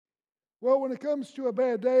Well, when it comes to a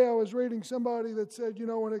bad day, I was reading somebody that said,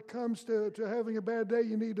 when it comes to having a bad day,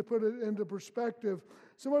 you need to put it into perspective.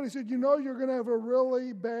 Somebody said, you're going to have a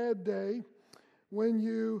really bad day when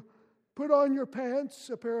you put on your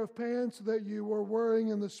pants, a pair of pants that you were wearing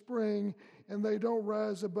in the spring, and they don't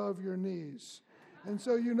rise above your knees. And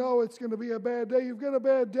so it's going to be a bad day. You've got a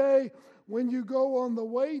bad day when you go on the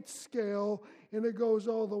weight scale and it goes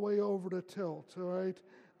all the way over to tilt, all right?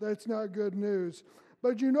 That's not good news.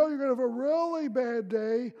 But you're going to have a really bad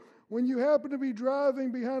day when you happen to be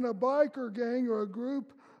driving behind a biker gang or a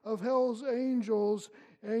group of Hell's Angels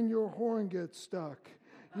and your horn gets stuck.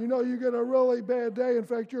 You get a really bad day. In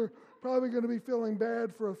fact, you're probably going to be feeling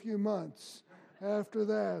bad for a few months after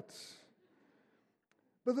that.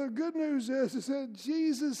 But the good news is that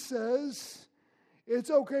Jesus says it's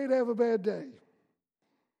okay to have a bad day.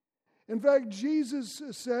 In fact, Jesus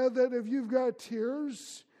said that if you've got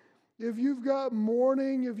tears, if you've got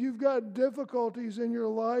mourning, if you've got difficulties in your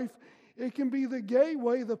life, it can be the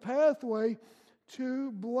gateway, the pathway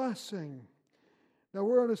to blessing. Now,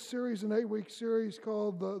 we're on a series, an 8-week series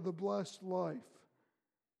called The Blessed Life.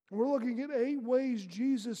 And we're looking at 8 ways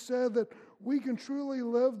Jesus said that we can truly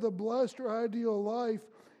live the blessed or ideal life.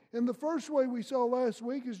 And the first way we saw last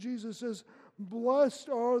week is Jesus says, blessed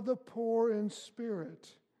are the poor in spirit.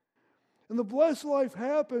 And the blessed life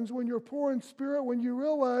happens when you're poor in spirit, when you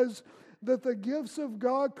realize that the gifts of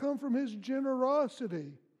God come from His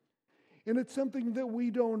generosity. And it's something that we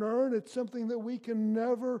don't earn. It's something that we can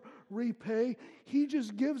never repay. He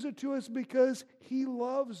just gives it to us because He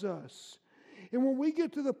loves us. And when we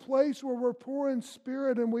get to the place where we're poor in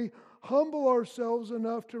spirit and we humble ourselves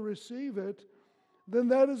enough to receive it, then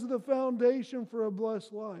that is the foundation for a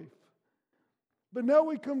blessed life. But now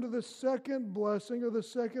we come to the second blessing or the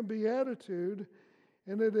second beatitude,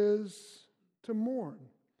 and it is to mourn.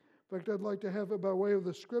 In fact, I'd like to have it by way of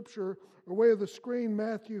the scripture, or way of the screen,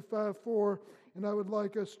 Matthew 5:4, and I would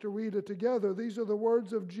like us to read it together. These are the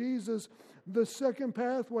words of Jesus, the second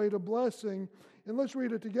pathway to blessing. And let's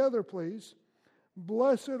read it together, please.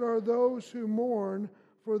 Blessed are those who mourn,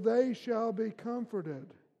 for they shall be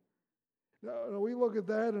comforted. Now, we look at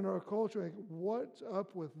that in our culture and think, what's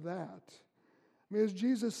up with that? I mean, is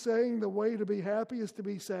Jesus saying the way to be happy is to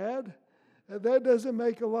be sad? That doesn't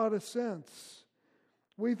make a lot of sense.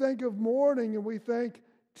 We think of mourning and we think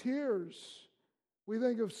tears. We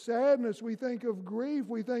think of sadness. We think of grief.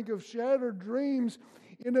 We think of shattered dreams.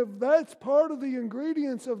 And if that's part of the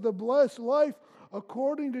ingredients of the blessed life,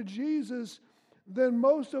 according to Jesus, then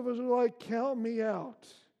most of us are like, count me out.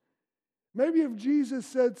 Maybe if Jesus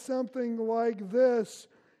said something like this,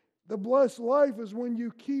 the blessed life is when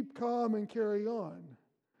you keep calm and carry on.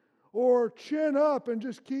 Or chin up and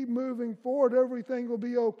just keep moving forward. Everything will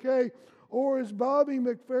be okay. Or as Bobby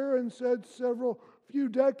McFerrin said few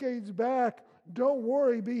decades back, don't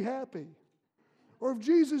worry, be happy. Or if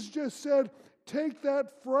Jesus just said, take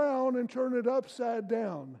that frown and turn it upside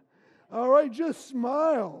down. All right, just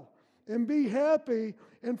smile and be happy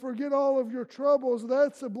and forget all of your troubles.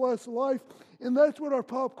 That's a blessed life. And that's what our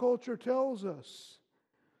pop culture tells us.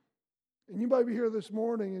 And you might be here this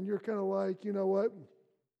morning and you're kind of like, you know what?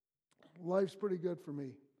 Life's pretty good for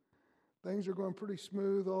me. Things are going pretty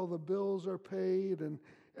smooth. All the bills are paid and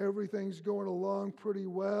everything's going along pretty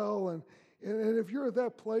well. And if you're at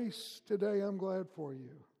that place today, I'm glad for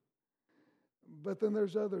you. But then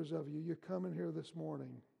there's others of you. You come in here this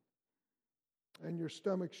morning and your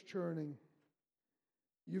stomach's churning.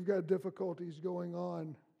 You've got difficulties going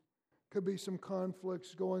on. Could be some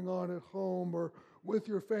conflicts going on at home or with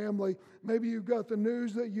your family. Maybe you've got the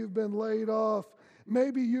news that you've been laid off.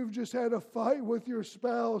 Maybe you've just had a fight with your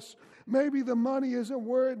spouse. Maybe the money isn't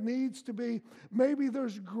where it needs to be. Maybe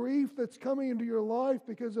there's grief that's coming into your life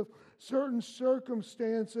because of certain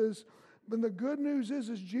circumstances. But the good news is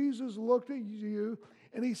Jesus looked at you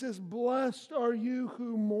and He says, blessed are you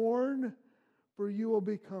who mourn, for you will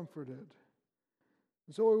be comforted.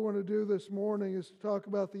 And so what we want to do this morning is to talk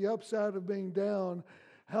about the upside of being down,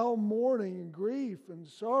 how mourning and grief and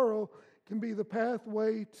sorrow can be the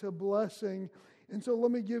pathway to blessing. And so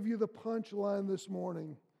let me give you the punchline this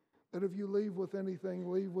morning, that if you leave with anything,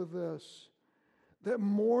 leave with this. That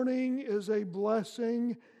mourning is a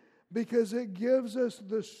blessing because it gives us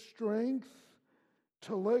the strength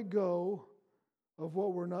to let go of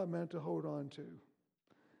what we're not meant to hold on to.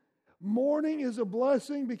 Mourning is a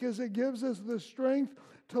blessing because it gives us the strength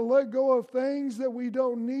to let go of things that we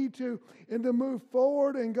don't need to and to move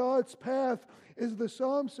forward in God's path. As the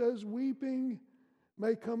psalm says, weeping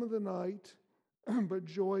may come in the night, but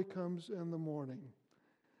joy comes in the morning.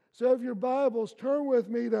 So if your Bibles, turn with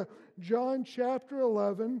me to John chapter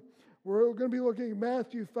 11. We're going to be looking at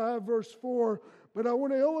Matthew 5, verse 4, but I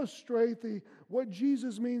want to illustrate what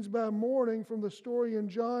Jesus means by mourning from the story in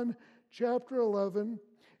John chapter 11. And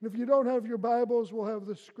if you don't have your Bibles, we'll have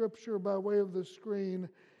the scripture by way of the screen.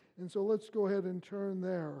 And so let's go ahead and turn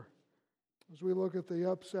there as we look at the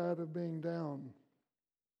upside of being down.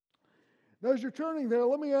 Now, as you're turning there,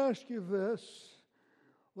 let me ask you this.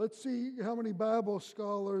 Let's see how many Bible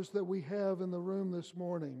scholars that we have in the room this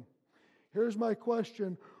morning. Here's my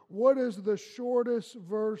question. What is the shortest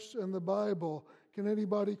verse in the Bible? Can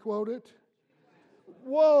anybody quote it?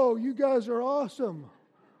 Whoa, you guys are awesome.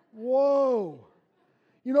 Whoa.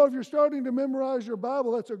 You know, if you're starting to memorize your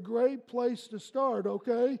Bible, that's a great place to start,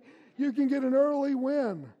 okay? You can get an early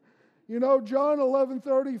win. You know, John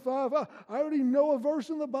 11:35, I already know a verse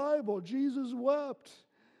in the Bible. Jesus wept.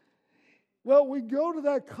 Well, we go to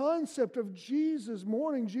that concept of Jesus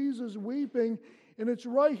mourning, Jesus weeping, and it's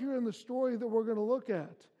right here in the story that we're going to look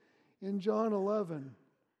at in John 11.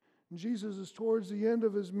 And Jesus is towards the end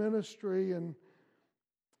of his ministry, and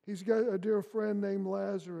he's got a dear friend named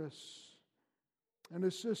Lazarus and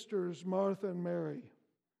his sisters, Martha and Mary.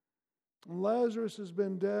 And Lazarus has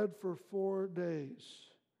been dead for 4 days.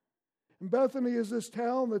 And Bethany is this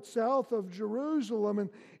town that's south of Jerusalem, and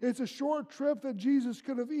it's a short trip that Jesus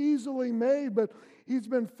could have easily made, but he's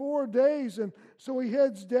been 4 days, and so he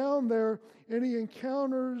heads down there, and he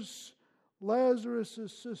encounters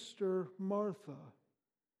Lazarus' sister, Martha.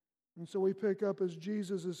 And so we pick up as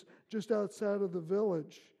Jesus is just outside of the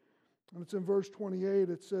village. And it's in verse 28.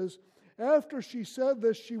 It says, after she said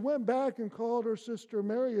this, she went back and called her sister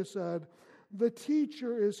Mary aside. The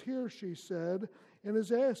teacher is here, she said, and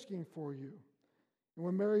is asking for you. And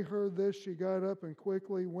when Mary heard this, she got up and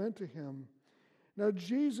quickly went to him. Now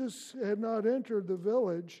Jesus had not entered the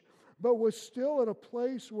village, but was still at a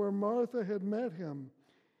place where Martha had met him.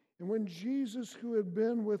 And when Jesus, who had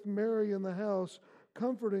been with Mary in the house,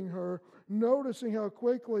 comforting her, noticing how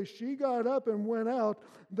quickly she got up and went out,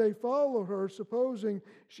 they followed her, supposing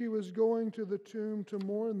she was going to the tomb to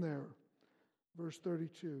mourn there. Verse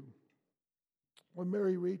 32. When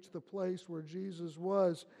Mary reached the place where Jesus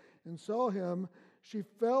was and saw him, she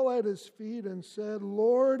fell at his feet and said,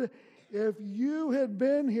 Lord, if you had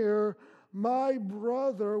been here, my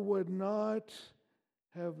brother would not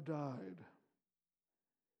have died.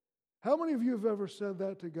 How many of you have ever said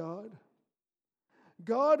that to God?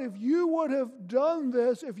 God, if you would have done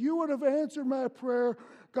this, if you would have answered my prayer,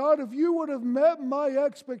 God, if you would have met my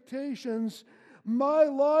expectations, my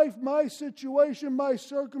life, my situation, my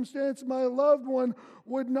circumstance, my loved one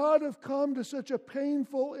would not have come to such a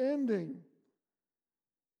painful ending.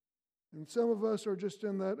 And some of us are just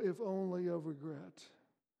in that if only of regret.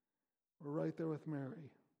 We're right there with Mary.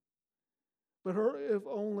 But her if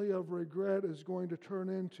only of regret is going to turn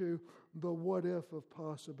into the what if of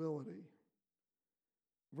possibility.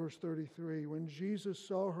 Verse 33, when Jesus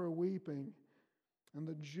saw her weeping, and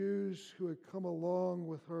the Jews who had come along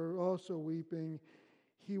with her also weeping,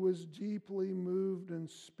 he was deeply moved in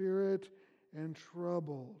spirit and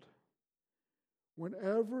troubled.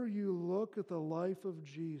 Whenever you look at the life of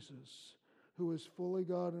Jesus, who is fully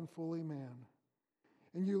God and fully man,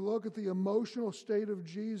 and you look at the emotional state of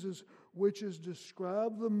Jesus, which is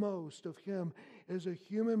described the most of him as a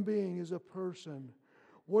human being, as a person,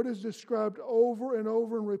 what is described over and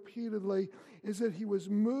over and repeatedly is that he was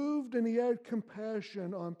moved and he had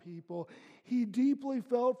compassion on people. He deeply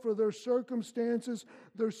felt for their circumstances,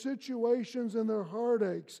 their situations, and their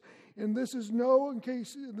heartaches. And this is in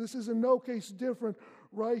no case different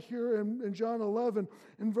right here in John 11.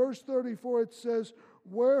 In verse 34 it says,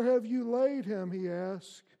 where have you laid him, he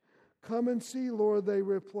asked. Come and see, Lord, they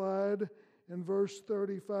replied. In verse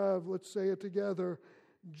 35, let's say it together.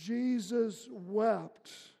 Jesus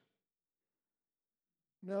wept.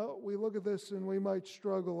 Now, we look at this and we might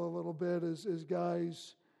struggle a little bit as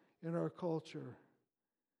guys in our culture,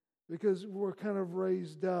 because we're kind of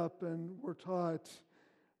raised up and we're taught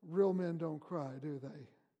real men don't cry, do they?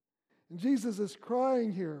 And Jesus is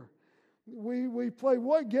crying here. We play,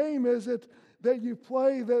 what game is it that you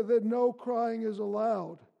play that no crying is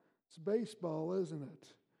allowed? It's baseball, isn't it?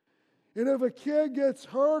 And if a kid gets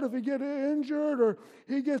hurt, if he gets injured, or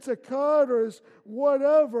he gets a cut, or is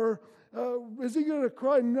whatever, is he going to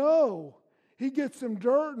cry? No. He gets some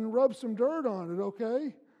dirt and rubs some dirt on it,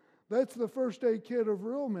 okay? That's the first aid kit of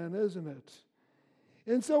real men, isn't it?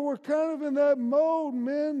 And so we're kind of in that mode,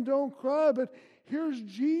 men don't cry, but here's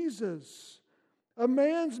Jesus, a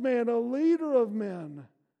man's man, a leader of men,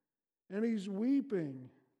 and he's weeping.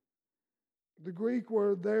 The Greek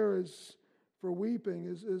word there is for weeping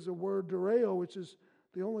is a word doreo, which is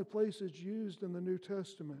the only place it's used in the New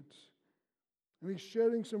Testament. And he's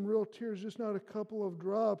shedding some real tears, just not a couple of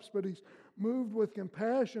drops, but he's moved with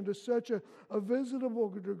compassion to such a visitable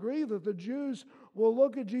degree that the Jews will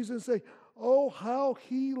look at Jesus and say, oh, how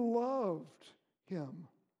he loved him.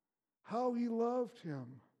 How he loved him.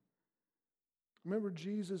 Remember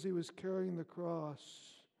Jesus, he was carrying the cross.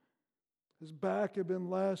 His back had been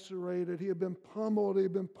lacerated. He had been pummeled. He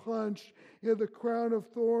had been punched. He had the crown of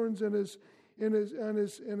thorns in his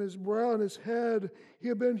brow and his head. He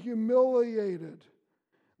had been humiliated.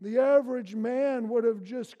 The average man would have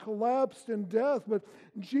just collapsed in death, but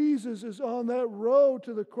Jesus is on that road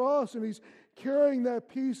to the cross, and he's carrying that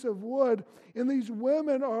piece of wood. And these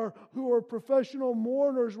women who are professional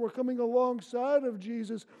mourners were coming alongside of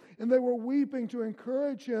Jesus, and they were weeping to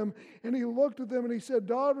encourage him. And he looked at them and he said,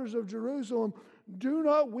 daughters of Jerusalem, do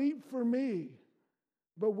not weep for me,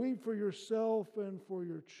 but weep for yourself and for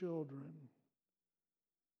your children.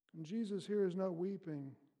 And Jesus here is not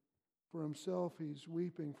weeping for himself, he's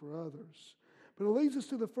weeping for others. But it leads us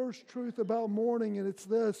to the first truth about mourning, and it's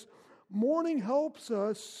this. Mourning helps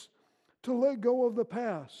us to let go of the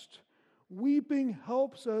past. Weeping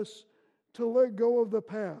helps us to let go of the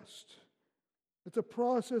past. It's a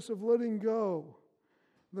process of letting go.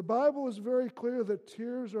 The Bible is very clear that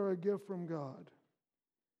tears are a gift from God.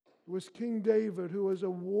 It was King David, who was a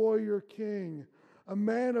warrior king, a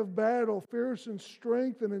man of battle, fierce in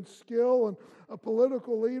strength and in skill, and a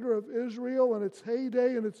political leader of Israel in its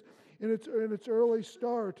heyday and in its early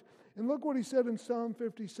start. And look what he said in Psalm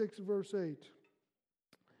 56, verse 8.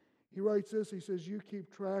 He writes this, he says, you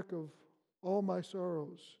keep track of all my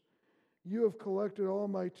sorrows. You have collected all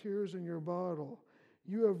my tears in your bottle.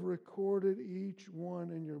 You have recorded each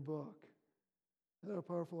one in your book. Isn't that a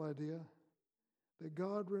powerful idea? That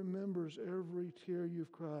God remembers every tear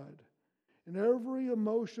you've cried and every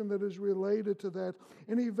emotion that is related to that.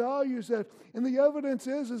 And he values that. And the evidence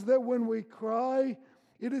is that when we cry,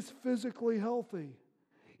 it is physically healthy.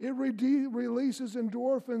 It releases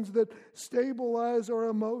endorphins that stabilize our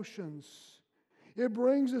emotions. It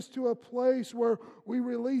brings us to a place where we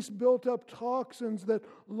release built-up toxins that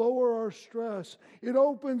lower our stress. It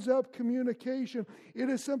opens up communication. It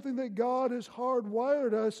is something that God has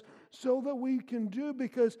hardwired us so that we can do,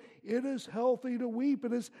 because it is healthy to weep.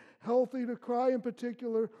 It is healthy to cry in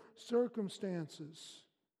particular circumstances.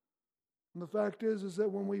 And the fact is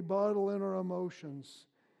that when we bottle in our emotions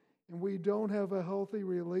and we don't have a healthy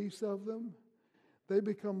release of them, they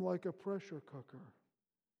become like a pressure cooker.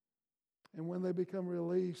 And when they become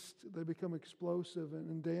released, they become explosive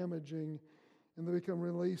and damaging, and they become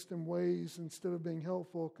released in ways, instead of being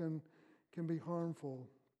helpful, can be harmful.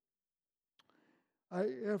 I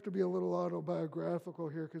have to be a little autobiographical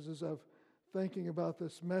here, because as I'm thinking about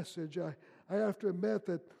this message, I have to admit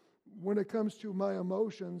that when it comes to my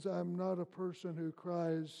emotions, I'm not a person who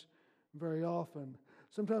cries very often.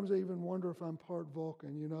 Sometimes I even wonder if I'm part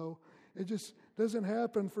Vulcan, you know. It just doesn't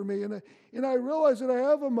happen for me. And I realize that I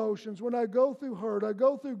have emotions. When I go through hurt, I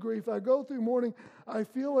go through grief, I go through mourning, I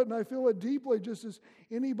feel it, and I feel it deeply just as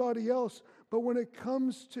anybody else. But when it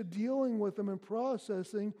comes to dealing with them and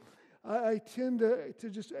processing, I tend to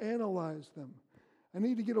just analyze them. I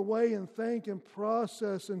need to get away and think and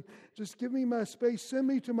process and just give me my space, send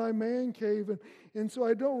me to my man cave. And so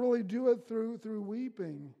I don't really do it through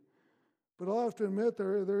weeping. But I'll have to admit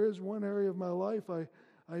there is one area of my life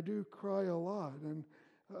I do cry a lot, and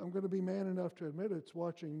I'm going to be man enough to admit it's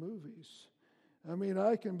watching movies. I mean,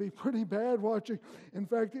 I can be pretty bad watching. In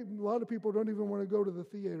fact, a lot of people don't even want to go to the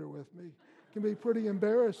theater with me. It can be pretty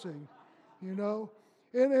embarrassing, you know.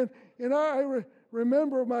 And I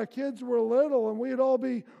remember my kids were little, and we'd all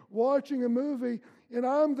be watching a movie, and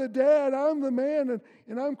I'm the dad, I'm the man,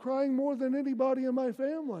 and I'm crying more than anybody in my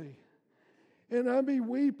family. And I'd be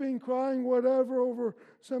weeping, crying, whatever, over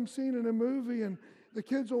some scene in a movie, and the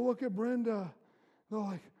kids will look at Brenda. They're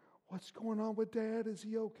like, what's going on with Dad? Is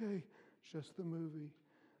he okay? It's just the movie.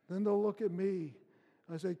 Then they'll look at me.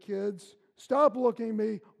 I say, kids, stop looking at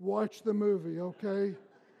me. Watch the movie, okay?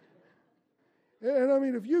 And I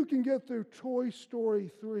mean, if you can get through Toy Story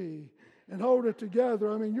 3 and hold it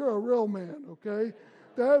together, I mean, you're a real man, okay?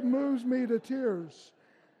 That moves me to tears.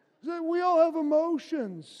 We all have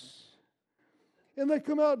emotions. And they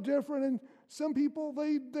come out different, and some people,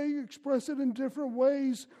 they express it in different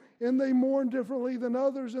ways, and they mourn differently than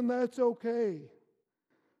others, and that's okay.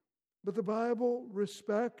 But the Bible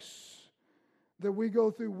respects that we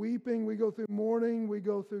go through weeping, we go through mourning, we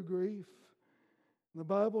go through grief. And the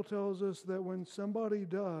Bible tells us that when somebody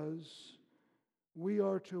does, we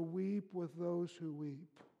are to weep with those who weep.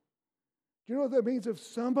 Do you know what that means? If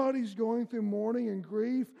somebody's going through mourning and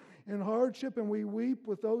grief and hardship, and we weep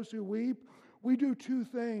with those who weep, we do two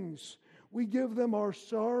things. We give them our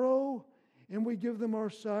sorrow and we give them our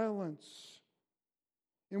silence.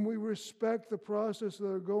 And we respect the process that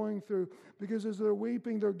they're going through, because as they're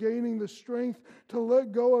weeping, they're gaining the strength to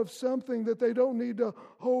let go of something that they don't need to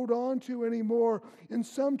hold on to anymore. And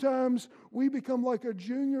sometimes we become like a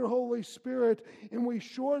junior Holy Spirit and we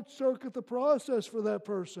short circuit the process for that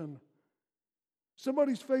person.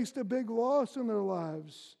 Somebody's faced a big loss in their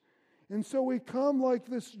lives. And so we come like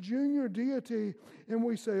this junior deity and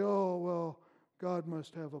we say, oh, well, God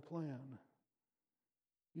must have a plan.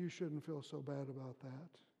 You shouldn't feel so bad about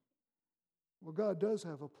that. Well, God does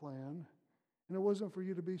have a plan, and it wasn't for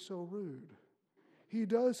you to be so rude. He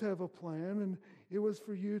does have a plan, and it was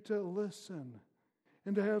for you to listen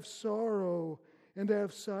and to have sorrow and to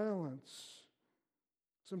have silence.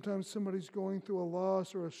 Sometimes somebody's going through a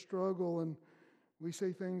loss or a struggle, and we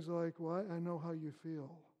say things like, well, I know how you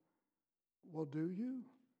feel. Well, do you?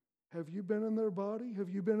 Have you been in their body? Have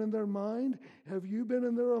you been in their mind? Have you been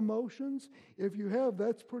in their emotions? If you have,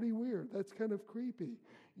 that's pretty weird. That's kind of creepy.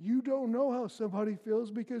 You don't know how somebody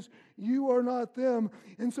feels because you are not them.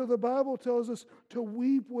 And so the Bible tells us to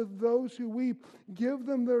weep with those who weep. Give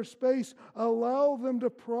them their space. Allow them to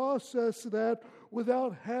process that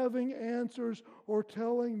without having answers or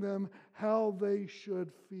telling them how they should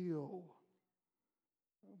feel.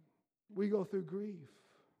 We go through grief.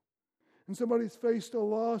 And somebody's faced a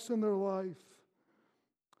loss in their life.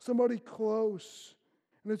 Somebody close.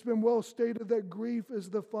 And it's been well stated that grief is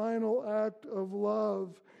the final act of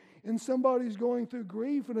love. And somebody's going through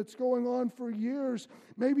grief and it's going on for years,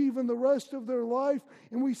 maybe even the rest of their life.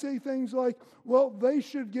 And we say things like, well, they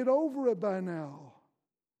should get over it by now.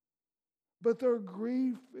 But their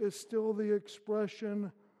grief is still the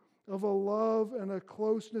expression of a love and a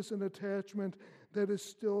closeness and attachment that is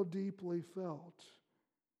still deeply felt.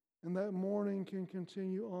 And that mourning can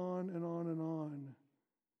continue on and on and on.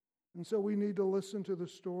 And so we need to listen to the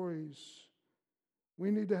stories.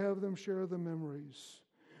 We need to have them share the memories.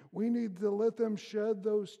 We need to let them shed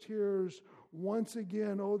those tears once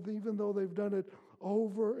again, even though they've done it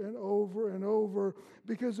over and over and over,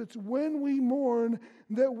 because it's when we mourn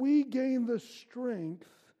that we gain the strength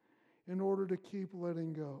in order to keep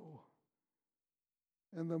letting go.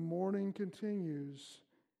 And the mourning continues,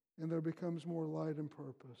 and there becomes more light and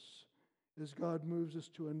purpose as God moves us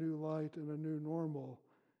to a new light and a new normal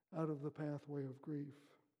out of the pathway of grief.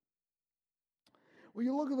 Well,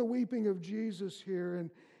 you look at the weeping of Jesus here,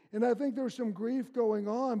 and I think there's some grief going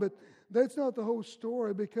on, but that's not the whole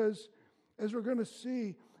story, because as we're going to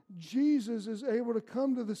see, Jesus is able to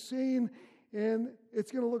come to the scene, and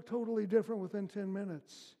it's going to look totally different within 10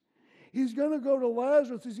 minutes. He's going to go to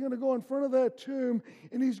Lazarus. He's going to go in front of that tomb,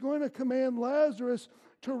 and he's going to command Lazarus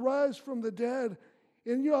to rise from the dead.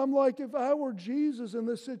 And, I'm like, if I were Jesus in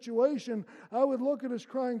this situation, I would look at his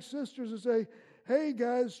crying sisters and say, hey,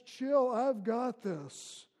 guys, chill. I've got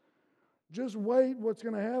this. Just wait what's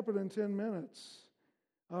going to happen in 10 minutes.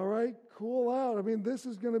 All right? Cool out. I mean, this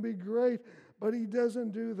is going to be great. But he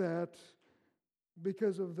doesn't do that.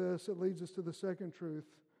 Because of this, it leads us to the second truth.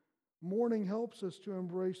 Mourning helps us to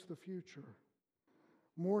embrace the future.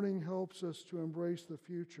 Mourning helps us to embrace the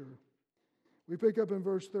future. We pick up in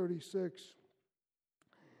verse 36.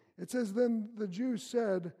 It says, then the Jews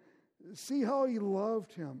said, see how he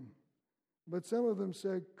loved him. But some of them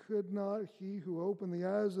said, could not he who opened the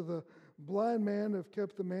eyes of the blind man have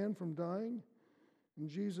kept the man from dying? And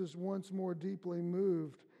Jesus, once more deeply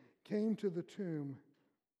moved, came to the tomb.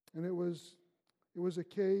 And it was a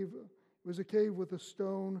cave. It was a cave with a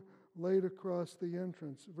stone laid across the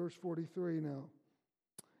entrance. Verse 43 now.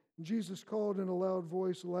 Jesus called in a loud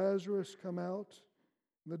voice, Lazarus, come out.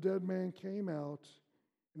 And the dead man came out,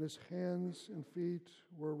 and his hands and feet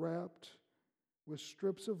were wrapped with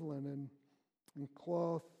strips of linen and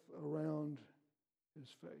cloth around his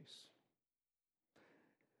face.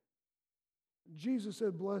 Jesus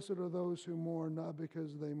said, blessed are those who mourn, not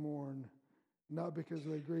because they mourn, not because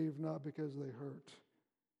they grieve, not because they hurt,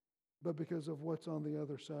 but because of what's on the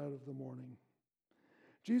other side of the mourning.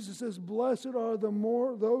 Jesus says, blessed are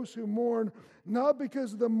those who mourn, not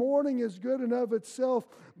because the mourning is good in of itself,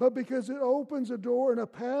 but because it opens a door and a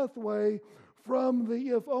pathway from the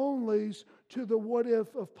if-onlys to the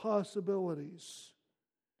what-if of possibilities.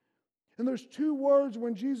 And there's two words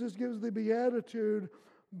when Jesus gives the beatitude.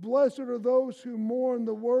 Blessed are those who mourn.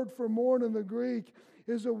 The word for mourn in the Greek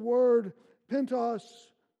is a word, pentos,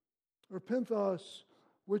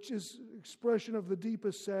 which is expression of the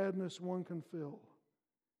deepest sadness one can feel.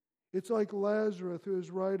 It's like Lazarus, who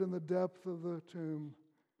is right in the depth of the tomb.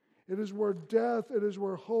 It is where death, it is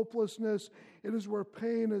where hopelessness, it is where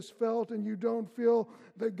pain is felt, and you don't feel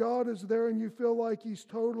that God is there and you feel like He's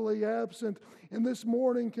totally absent. And this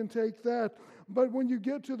morning can take that. But when you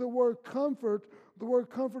get to the word comfort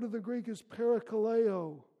of the Greek is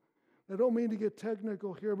parakaleo. I don't mean to get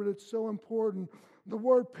technical here, but it's so important. The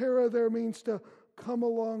word para there means to come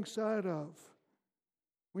alongside of.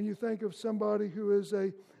 When you think of somebody who is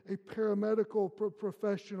a paramedical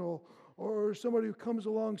professional, or somebody who comes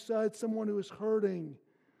alongside someone who is hurting,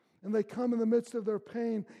 and they come in the midst of their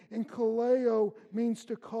pain, and kaleo means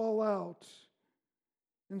to call out.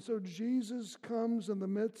 And so Jesus comes in the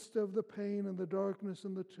midst of the pain and the darkness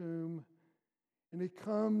in the tomb, and He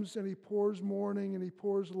comes and He pours mourning and He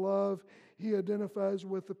pours love. He identifies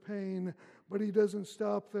with the pain, but He doesn't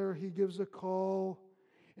stop there. He gives a call,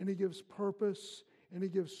 and He gives purpose, and He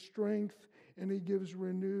gives strength, and He gives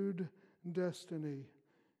renewed destiny.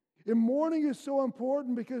 And mourning is so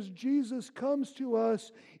important because Jesus comes to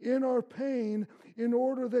us in our pain in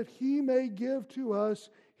order that He may give to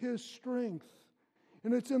us His strength.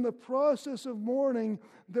 And it's in the process of mourning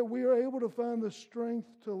that we are able to find the strength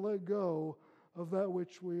to let go of that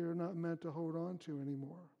which we are not meant to hold on to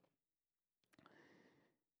anymore.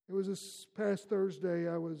 It was this past Thursday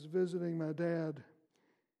I was visiting my dad.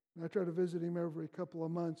 And I try to visit him every couple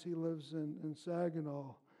of months. He lives in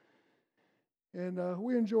Saginaw. And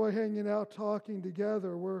we enjoy hanging out, talking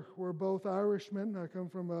together. We're both Irishmen. I come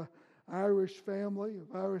from an Irish family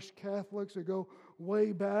of Irish Catholics that go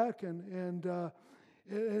way back. And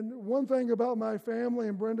one thing about my family,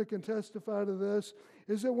 and Brenda can testify to this,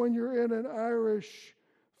 is that when you're in an Irish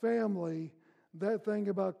family, that thing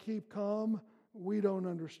about keep calm, we don't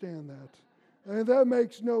understand that. And that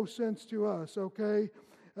makes no sense to us, okay?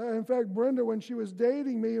 In fact, Brenda, when she was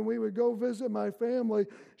dating me and we would go visit my family,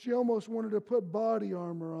 she almost wanted to put body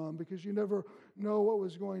armor on because you never know what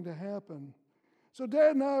was going to happen. So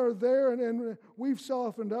Dad and I are there, and we've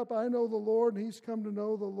softened up. I know the Lord, and he's come to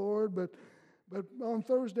know the Lord, but on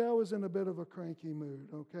Thursday I was in a bit of a cranky mood,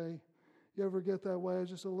 okay? You ever get that way? I was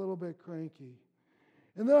just a little bit cranky.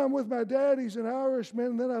 And then I'm with my dad, he's an Irishman,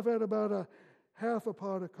 and then I've had about a half a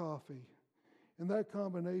pot of coffee. And that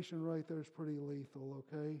combination right there is pretty lethal,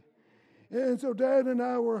 okay? And so Dad and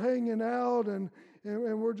I were hanging out, and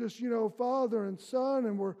we're just, father and son,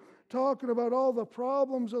 and we're talking about all the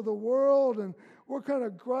problems of the world, and we're kind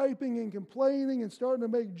of griping and complaining and starting to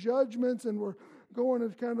make judgments, and we're going in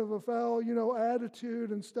kind of a foul, attitude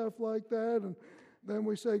and stuff like that, and then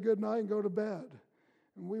we say good night and go to bed.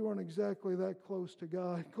 And we weren't exactly that close to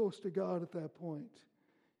God at that point.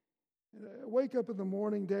 I wake up in the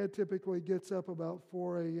morning. Dad typically gets up about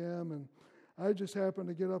 4 a.m. and I just happen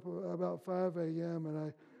to get up about 5 a.m. and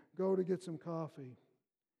I go to get some coffee.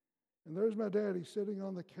 And there's my dad. He's sitting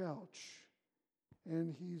on the couch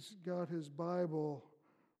and he's got his Bible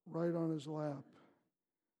right on his lap.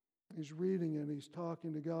 He's reading it. He's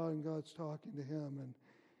talking to God and God's talking to him. And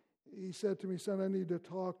he said to me, "Son, I need to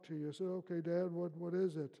talk to you." I said, "Okay, Dad, what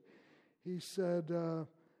is it?" He said,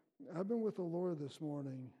 "I've been with the Lord this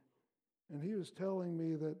morning. And he was telling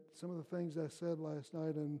me that some of the things I said last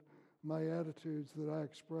night and my attitudes that I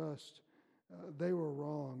expressed, they were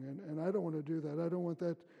wrong. And I don't want to do that. I don't want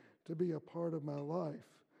that to be a part of my life."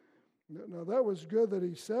 Now, that was good that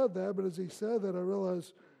he said that, but as he said that, I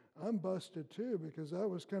realized I'm busted too because I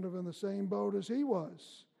was kind of in the same boat as he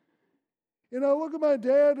was. And I look at my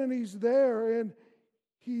dad and he's there and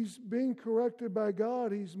he's being corrected by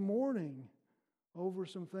God. He's mourning over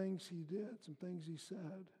some things he did, some things he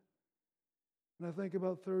said. And I think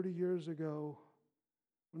about 30 years ago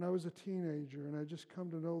when I was a teenager and I just come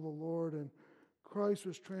to know the Lord and Christ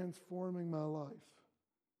was transforming my life.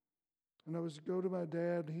 And I would go to my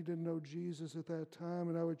dad, and he didn't know Jesus at that time,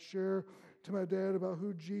 and I would share to my dad about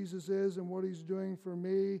who Jesus is and what he's doing for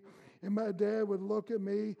me. And my dad would look at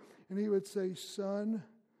me and he would say, "Son,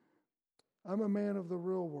 I'm a man of the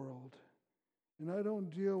real world, and I don't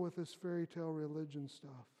deal with this fairy tale religion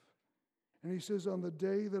stuff." And he says, "On the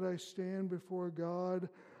day that I stand before God,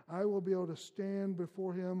 I will be able to stand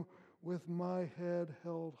before Him with my head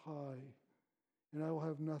held high, and I will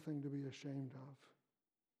have nothing to be ashamed of."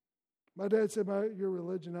 My dad said, "Your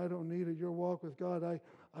religion, I don't need it. Your walk with God,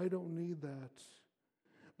 I don't need that."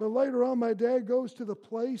 But later on, my dad goes to the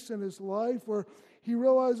place in his life where he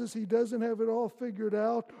realizes he doesn't have it all figured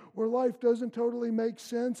out, where life doesn't totally make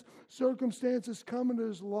sense. Circumstances come into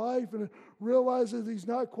his life and realizes he's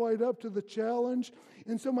not quite up to the challenge.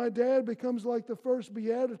 And so my dad becomes like the first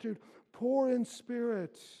beatitude, poor in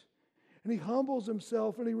spirit. And he humbles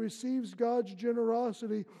himself and he receives God's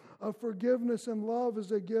generosity of forgiveness and love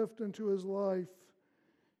as a gift into his life.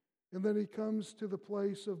 And then he comes to the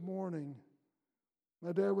place of mourning.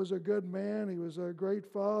 My dad was a good man. He was a great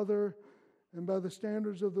father. And by the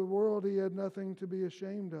standards of the world, he had nothing to be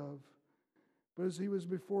ashamed of. But as he was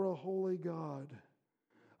before a holy God,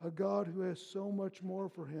 a God who has so much more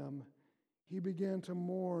for him, he began to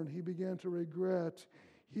mourn. He began to regret.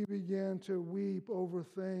 He began to weep over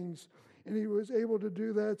things. And he was able to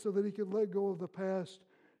do that so that he could let go of the past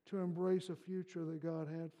to embrace a future that God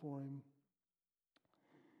had for him.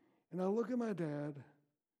 And I look at my dad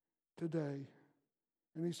today,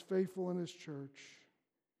 and he's faithful in his church.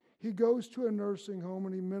 He goes to a nursing home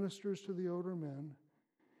and he ministers to the older men.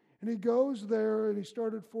 And he goes there, and he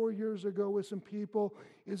started 4 years ago with some people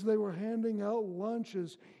as they were handing out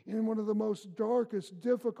lunches in one of the most darkest,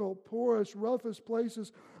 difficult, poorest, roughest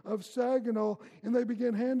places of Saginaw. And they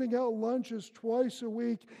began handing out lunches twice a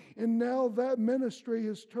week. And now that ministry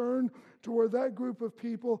has turned to where that group of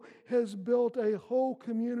people has built a whole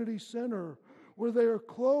community center where they are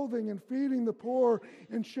clothing and feeding the poor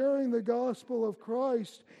and sharing the gospel of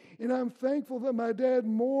Christ. And I'm thankful that my dad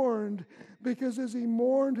mourned, because as he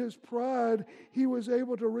mourned his pride, he was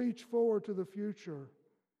able to reach forward to the future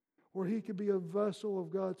where he could be a vessel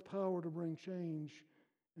of God's power to bring change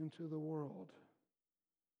into the world.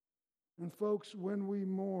 And folks, when we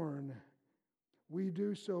mourn, we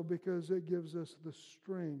do so because it gives us the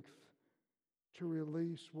strength to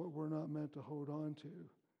release what we're not meant to hold on to,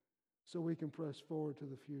 so we can press forward to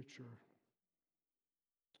the future.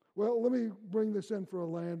 Well, let me bring this in for a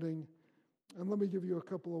landing, and let me give you a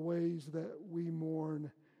couple of ways that we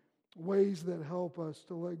mourn, ways that help us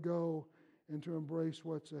to let go and to embrace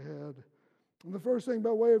what's ahead. And the first thing,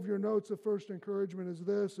 by way of your notes, the first encouragement is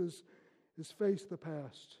this, is face the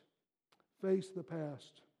past. Face the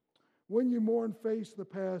past. When you mourn, face the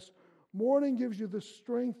past. Mourning gives you the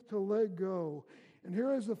strength to let go. And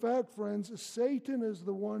here is the fact, friends, Satan is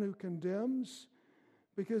the one who condemns,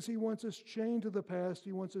 because he wants us chained to the past.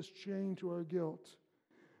 He wants us chained to our guilt.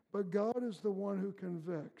 But God is the one who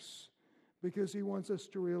convicts, because he wants us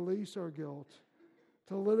to release our guilt,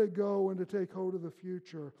 to let it go, and to take hold of the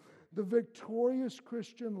future. The victorious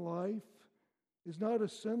Christian life is not a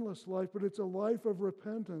sinless life, but it's a life of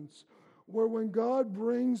repentance, where when God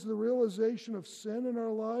brings the realization of sin in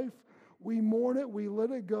our life, we mourn it, we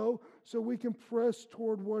let it go, so we can press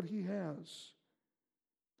toward what he has.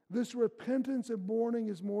 This repentance and mourning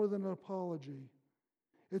is more than an apology.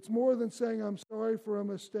 It's more than saying, I'm sorry for a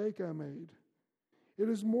mistake I made. It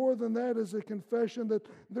is more than that, as a confession that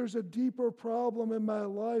there's a deeper problem in my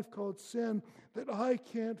life called sin that I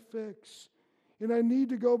can't fix. And I need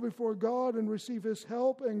to go before God and receive his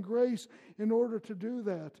help and grace in order to do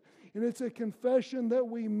that. And it's a confession that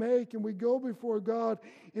we make, and we go before God,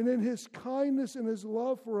 and in his kindness and his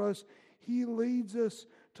love for us, he leads us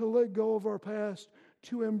to let go of our past,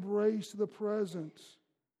 to embrace the present.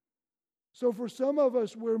 So for some of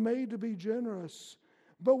us, we're made to be generous,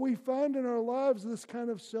 but we find in our lives this kind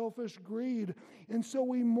of selfish greed. And so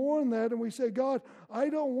we mourn that, and we say, God, I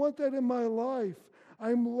don't want that in my life.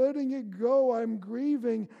 I'm letting it go. I'm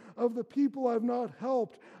grieving of the people I've not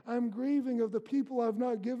helped. I'm grieving of the people I've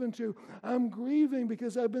not given to. I'm grieving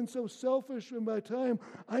because I've been so selfish in my time.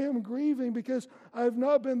 I am grieving because I've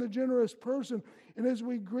not been the generous person. And as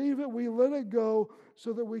we grieve it, we let it go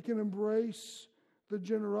so that we can embrace the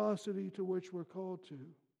generosity to which we're called to.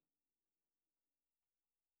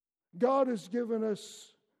 God has given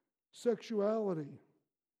us sexuality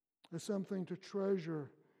as something to treasure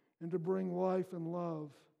and to bring life and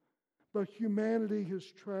love. But humanity has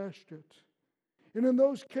trashed it. And in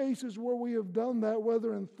those cases where we have done that,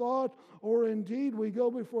 whether in thought or in deed, we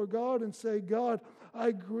go before God and say, God,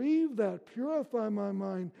 I grieve that. Purify my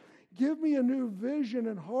mind. Give me a new vision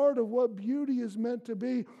and heart of what beauty is meant to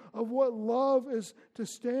be, of what love is to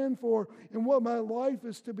stand for, and what my life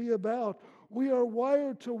is to be about. We are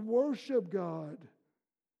wired to worship God,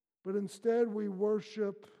 but instead we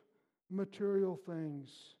worship material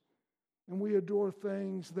things. And we adore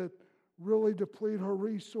things that really deplete our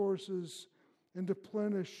resources and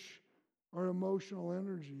deplenish our emotional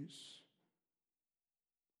energies.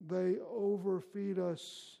 They overfeed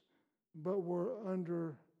us, but we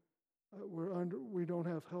don't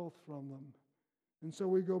have health from them. And so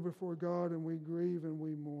we go before God and we grieve and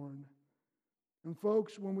we mourn. And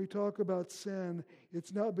folks, when we talk about sin,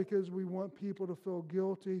 it's not because we want people to feel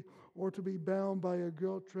guilty or to be bound by a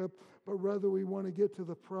guilt trip, but rather we want to get to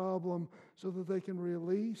the problem so that they can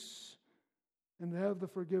release and have the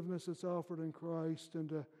forgiveness that's offered in Christ, and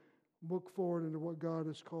to look forward into what God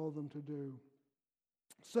has called them to do.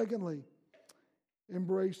 Secondly,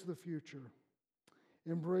 embrace the future.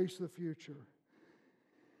 Embrace the future.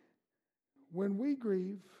 When we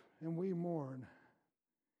grieve and we mourn,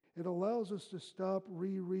 it allows us to stop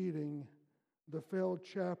rereading the failed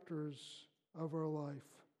chapters of our life.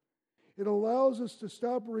 It allows us to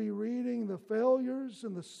stop rereading the failures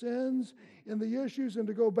and the sins and the issues and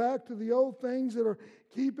to go back to the old things that are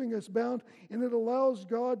keeping us bound. And it allows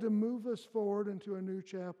God to move us forward into a new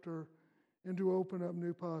chapter and to open up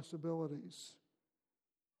new possibilities.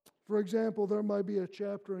 For example, there might be a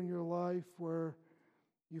chapter in your life where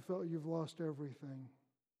you felt you've lost everything.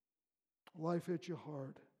 Life hit you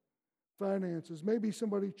hard. Finances, maybe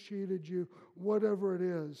somebody cheated you, whatever it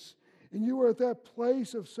is. And you were at that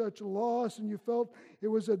place of such loss and you felt it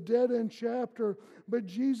was a dead-end chapter. But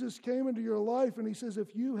Jesus came into your life and He says,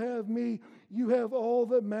 if you have me, you have all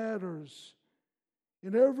that matters.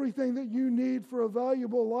 And everything that you need for a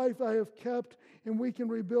valuable life I have kept, and we can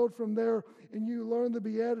rebuild from there. And you learn the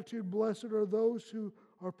beatitude, blessed are those who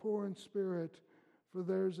are poor in spirit, for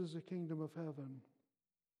theirs is the kingdom of heaven.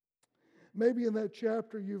 Maybe in that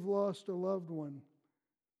chapter you've lost a loved one.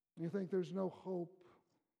 You think there's no hope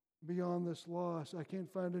beyond this loss. I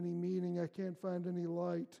can't find any meaning. I can't find any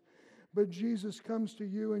light. But Jesus comes to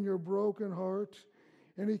you in your broken heart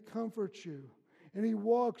and He comforts you. And He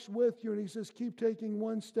walks with you and He says, keep taking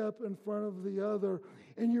one step in front of the other.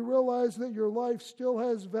 And you realize that your life still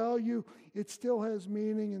has value. It still has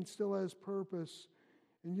meaning and still has purpose.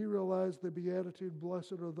 And you realize the beatitude,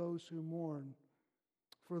 blessed are those who mourn,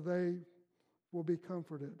 for they will be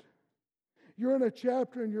comforted. You're in a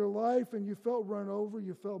chapter in your life and you felt run over,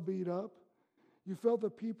 you felt beat up. You felt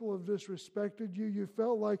that people have disrespected you. You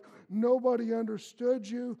felt like nobody understood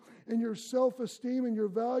you, and your self-esteem and your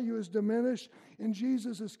value is diminished. And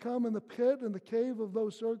Jesus has come in the pit and the cave of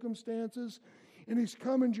those circumstances, and He's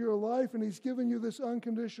come into your life and He's given you this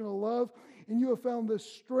unconditional love, and you have found this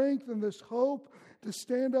strength and this hope to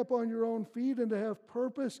stand up on your own feet and to have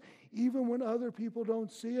purpose even when other people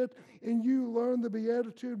don't see it. And you learn the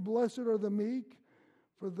beatitude, blessed are the meek,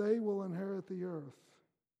 for they will inherit the earth.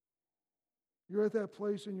 You're at that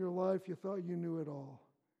place in your life you thought you knew it all.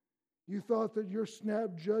 You thought that your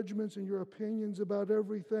snap judgments and your opinions about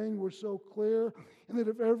everything were so clear, and that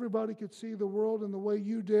if everybody could see the world in the way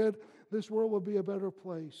you did, this world would be a better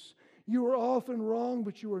place. You were often wrong,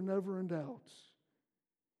 but you were never in doubt.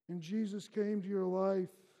 And Jesus came to your life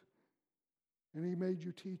and He made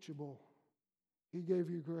you teachable. He gave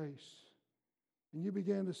you grace. And you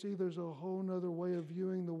began to see there's a whole other way of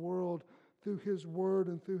viewing the world through His Word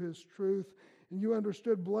and through His truth. And you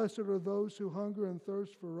understood, blessed are those who hunger and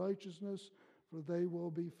thirst for righteousness, for they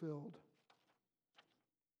will be filled.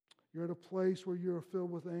 You're at a place where you're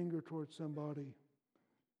filled with anger towards somebody.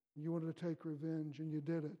 You wanted to take revenge, and you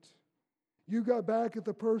did it. You got back at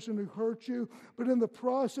the person who hurt you, but in the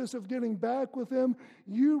process of getting back with them,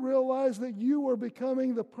 you realized that you were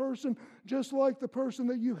becoming the person just like the person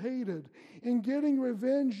that you hated. In getting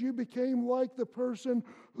revenge, you became like the person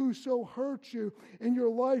who so hurt you, and your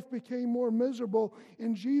life became more miserable.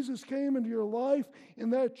 And Jesus came into your life in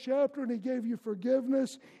that chapter, and He gave you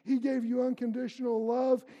forgiveness. He gave you unconditional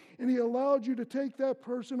love, and He allowed you to take that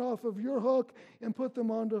person off of your hook and put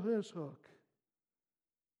them onto His hook.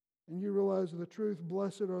 And you realize the truth,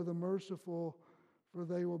 blessed are the merciful, for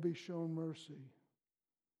they will be shown mercy.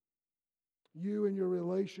 You and your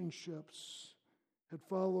relationships had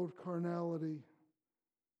followed carnality,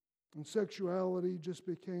 and sexuality just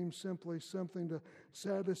became simply something to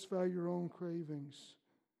satisfy your own cravings.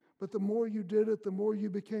 But the more you did it, the more you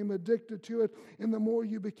became addicted to it, and the more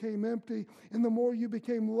you became empty, and the more you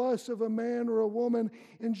became less of a man or a woman.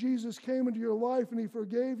 And Jesus came into your life and He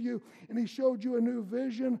forgave you, and He showed you a new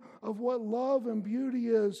vision of what love and beauty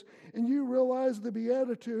is. And you realize the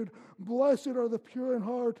beatitude, blessed are the pure in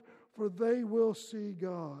heart, for they will see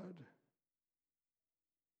God.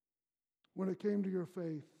 When it came to your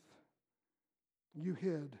faith, you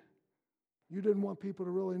hid. You didn't want people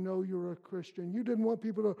to really know you were a Christian. You didn't want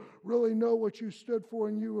people to really know what you stood for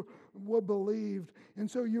and you what believed.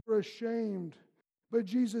 And so you were ashamed. But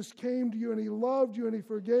Jesus came to you and He loved you and He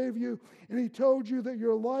forgave you. And He told you that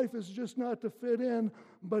your life is just not to fit in,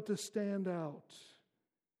 but to stand out.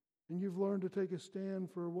 And you've learned to take a stand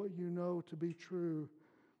for what you know to be true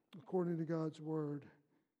according to God's Word.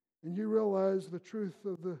 And you realize the truth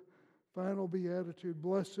of the final beatitude.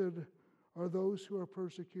 Blessed are those who are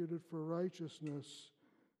persecuted for righteousness,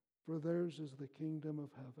 for theirs is the kingdom of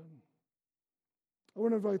heaven. I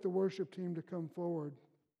want to invite the worship team to come forward.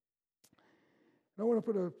 And I want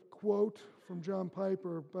to put a quote from John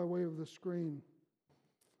Piper by way of the screen.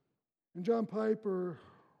 And John Piper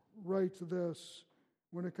writes this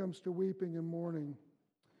when it comes to weeping and mourning.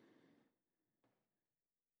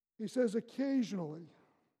 He says, occasionally,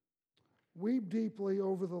 Weep deeply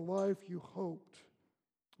over the life you hoped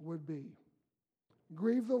would be.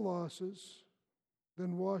 Grieve the losses,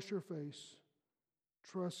 then wash your face,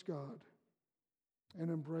 trust God, and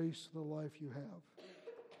embrace the life you have.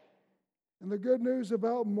 And the good news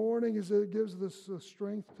about mourning is that it gives us the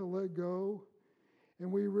strength to let go,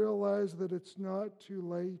 and we realize that it's not too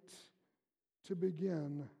late to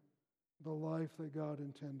begin the life that God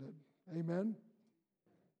intended. Amen?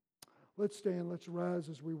 Let's stand, let's rise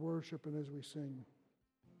as we worship and as we sing.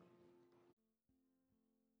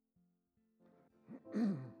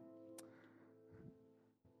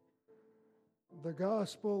 The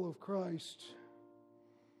gospel of Christ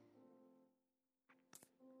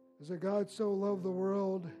is that God so loved the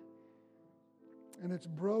world and its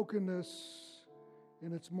brokenness,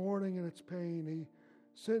 in its mourning and its pain, He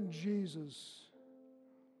sent Jesus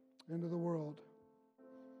into the world.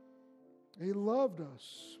 He loved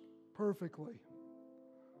us perfectly.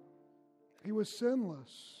 He was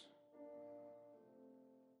sinless.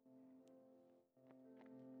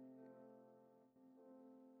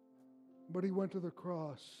 But He went to the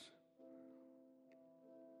cross.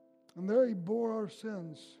 And there He bore our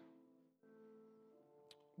sins.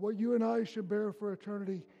 What you and I should bear for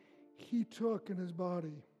eternity, He took in His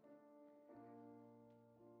body.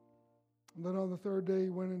 And then on the third day He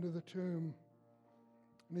went into the tomb.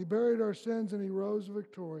 And He buried our sins and He rose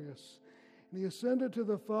victorious. And He ascended to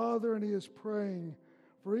the Father and He is praying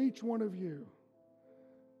for each one of you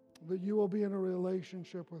that you will be in a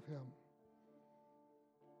relationship with Him.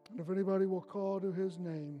 And if anybody will call to His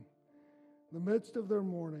name, in the midst of their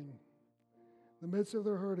mourning, in the midst of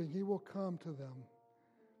their hurting, He will come to them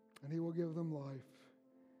and He will give them life.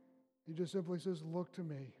 He just simply says, look to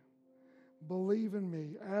me, believe in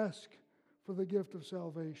me, ask for the gift of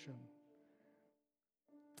salvation,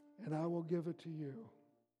 and I will give it to you.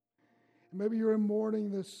 And maybe you're in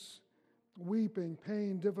mourning, this weeping,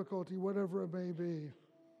 pain, difficulty, whatever it may be.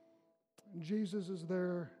 And Jesus is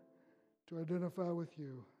there to identify with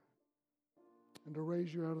you and to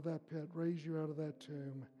raise you out of that pit, raise you out of that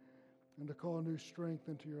tomb, and to call new strength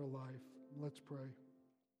into your life. Let's pray.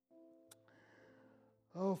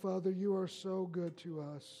 Oh, Father, you are so good to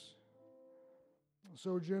us,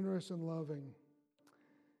 so generous and loving.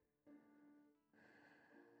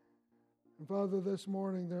 And Father, this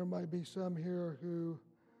morning there might be some here who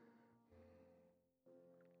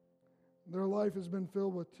their life has been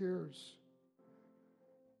filled with tears.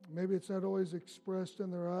 Maybe it's not always expressed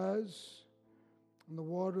in their eyes and the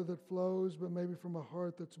water that flows, but maybe from a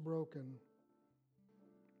heart that's broken.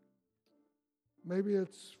 Maybe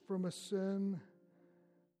it's from a sin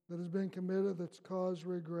that has been committed that's caused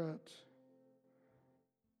regret.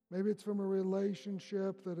 Maybe it's from a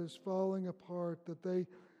relationship that is falling apart, that they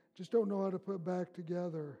just don't know how to put back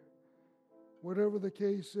together. Whatever the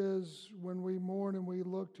case is, when we mourn and we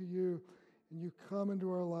look to you and you come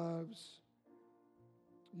into our lives,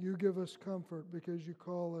 you give us comfort because you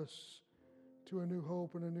call us to a new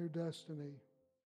hope and a new destiny.